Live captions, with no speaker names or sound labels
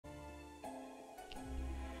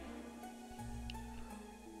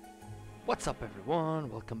What's up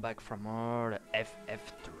everyone, welcome back from our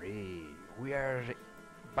FF3. We are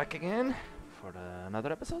back again for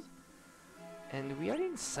another episode. And we are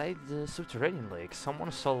inside the subterranean lake.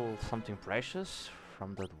 Someone stole something precious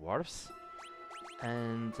from the dwarves.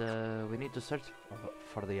 And we need to search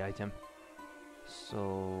for the item.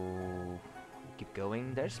 So keep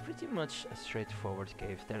going. There's pretty much a straightforward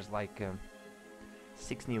cave. There's like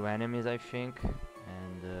 6 new enemies I think.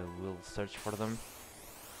 And we'll search for them.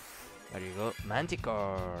 There you go,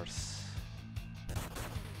 manticores.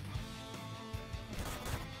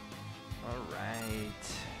 Alright,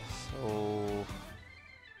 so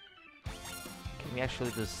can we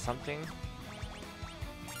actually do something?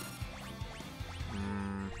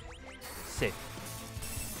 See.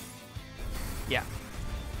 Yeah.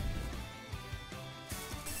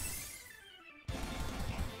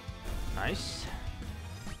 Nice.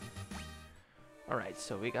 Alright,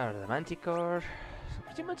 so we got the manticore.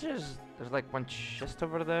 Pretty much there's like one chest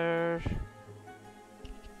over there.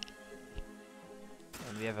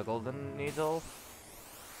 And we have a golden needle.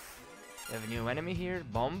 We have a new enemy here,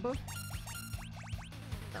 bomb. No,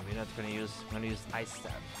 we're not gonna use, I'm gonna use ice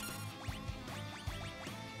staff.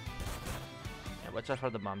 Yeah, watch out for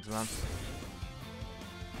the bombs, man.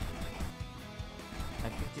 I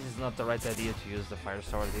think this is not the right idea to use the fire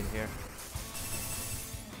sword in here.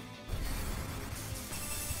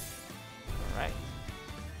 Alright.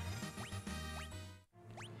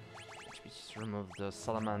 Remove the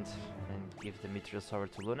salamander and give the meteor over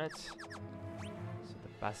to Lunet. So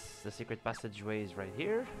the secret passageway is right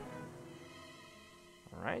here.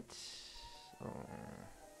 Alright. So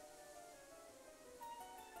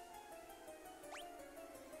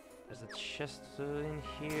there's a chest in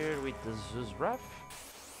here with the Zeus Wrath.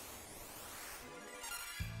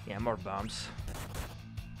 Yeah, more bombs.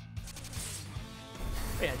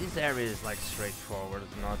 But yeah, this area is like straightforward,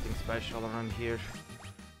 nothing special around here.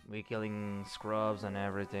 We're killing scrubs and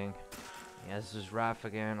everything. Yes, this is Wrath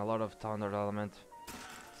again, a lot of thunder element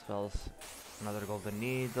spells. Another golden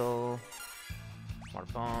needle. More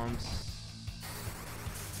bombs.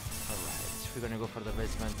 Alright, we're gonna go for the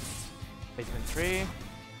basement. Basement 3.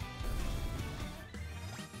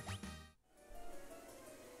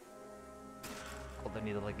 Golden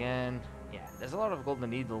needle again. Yeah, there's a lot of golden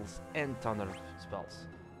needles and thunder spells.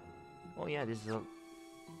 Oh yeah, this is I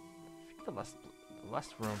think the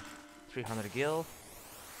last room. 300 gil.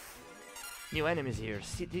 New enemies here.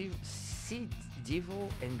 Sea Devil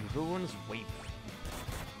and Ruins Wave.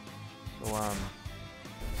 So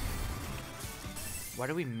what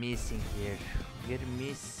are we missing here? We're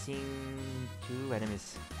missing 2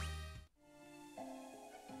 enemies.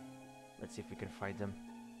 Let's see if we can fight them.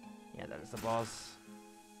 Yeah, there's the boss.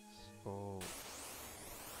 So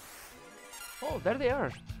oh, there they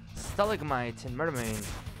are. Stalagmite and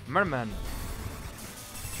Merman.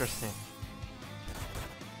 Interesting.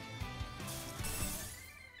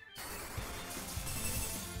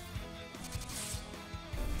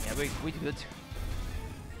 Yeah, we good.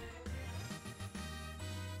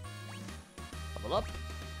 Level up.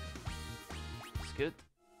 It's good.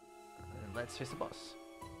 And let's face the boss.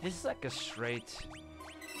 This is like a straight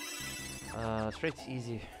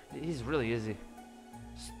easy. He's really easy.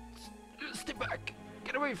 Stay back.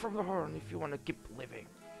 Get away from the horn if you want to keep living.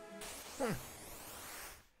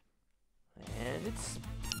 And it's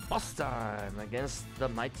boss time against the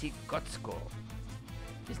mighty G.SKILL.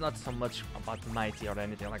 It's not so much about mighty or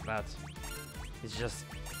anything like that. It's just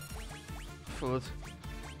food.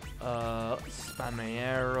 Spam an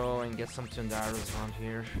arrow and get some tuned arrows around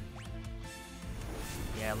here.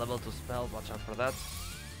 Yeah, level 2 spell, watch out for that.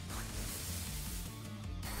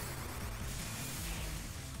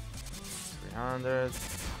 $300.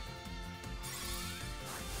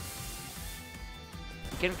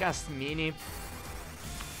 You can cast mini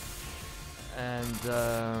and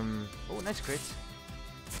oh, nice crit.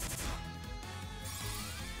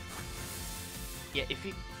 Yeah, if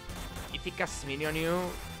he casts mini on you,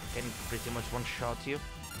 can pretty much one-shot you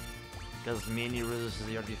because mini reduces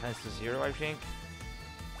your defense to 0, I think.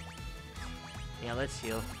 Yeah, let's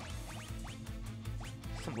heal.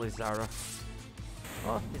 Some Blizzara.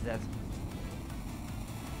 Oh, he's dead.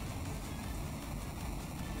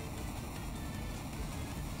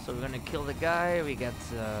 So we're gonna kill the guy, we get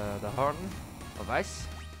the horn of ice.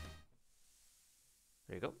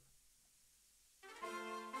 There you go.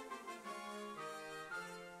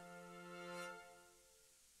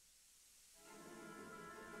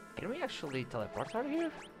 Can we actually teleport out of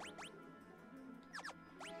here?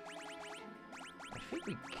 I think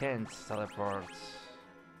we can't teleport.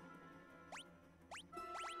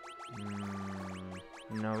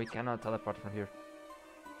 No, we cannot teleport from here.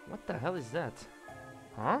 What the hell is that?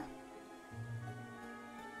 Huh?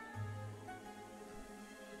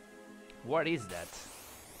 What is that?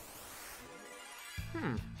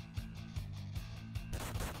 Hmm.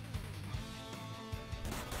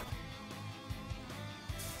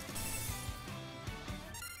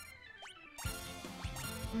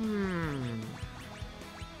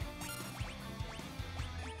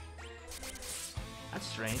 That's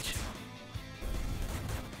strange.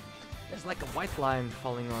 There's like a white line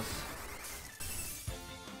following us.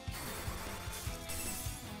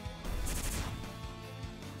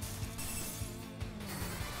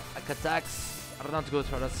 Like attacks are not good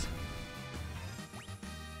for us.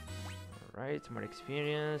 Alright, more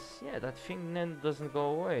experience. Yeah, that thing then doesn't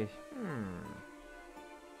go away.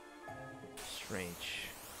 Strange.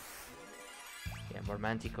 Yeah, more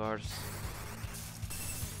manticores.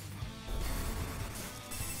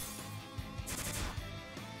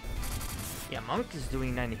 Yeah, Monk is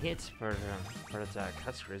doing 9 hits per attack.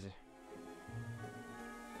 That's crazy.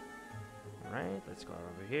 Alright, let's go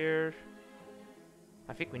over here.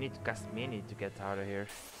 I think we need to cast Mini to get out of here.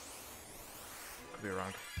 Could be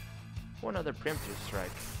wrong. One other preemptive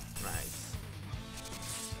strike. Nice.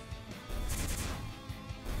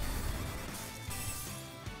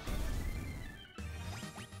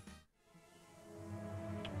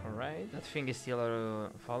 Alright, that thing is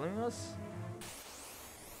still following us.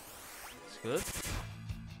 Good.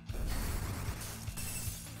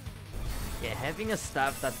 Yeah, having a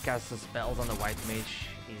staff that casts spells on the white mage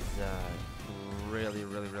is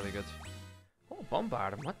really good. Oh,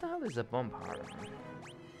 bombard. What the hell is a bombard?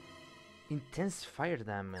 Intense fire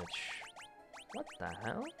damage. What the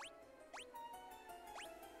hell?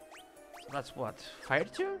 So that's what? Fire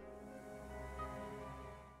tier?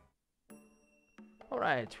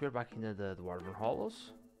 Alright, we're back in the Dwarven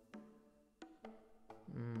Hollows.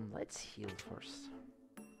 Let's heal first,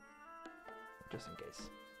 just in case.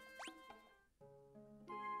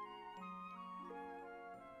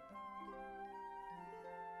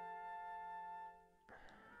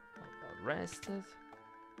 Well rested.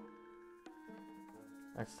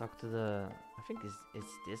 Let's talk to the. I think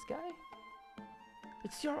it's this guy.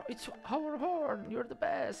 It's our horn. You're the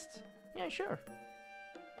best. Yeah, sure.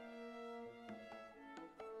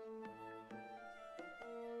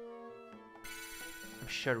 I'm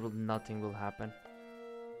sure nothing will happen.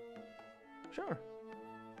 Sure.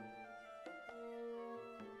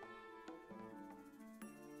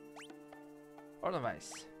 Or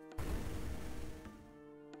device.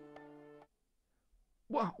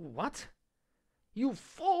 What? You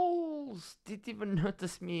fools! Didn't even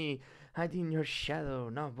notice me hiding in your shadow.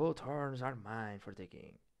 Now both horns are mine for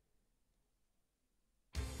taking.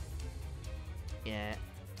 Yeah.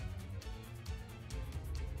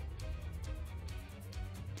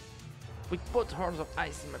 With both horns of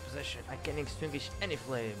ice in my possession, I can extinguish any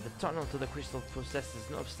flame. The tunnel to the crystal possesses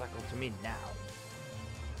no obstacle to me now.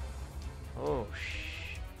 Oh,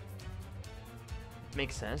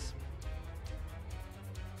 makes sense.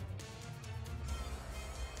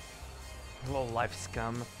 Low life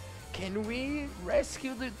scum. Can we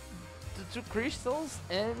rescue the 2 crystals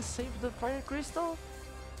and save the fire crystal?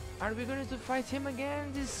 Are we going to fight him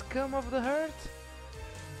again, this scum of the herd?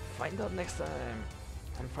 Find out next time.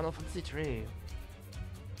 And Final Fantasy 3.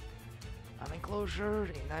 I'm Enclosure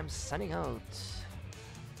and I'm signing out.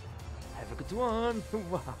 Have a good one.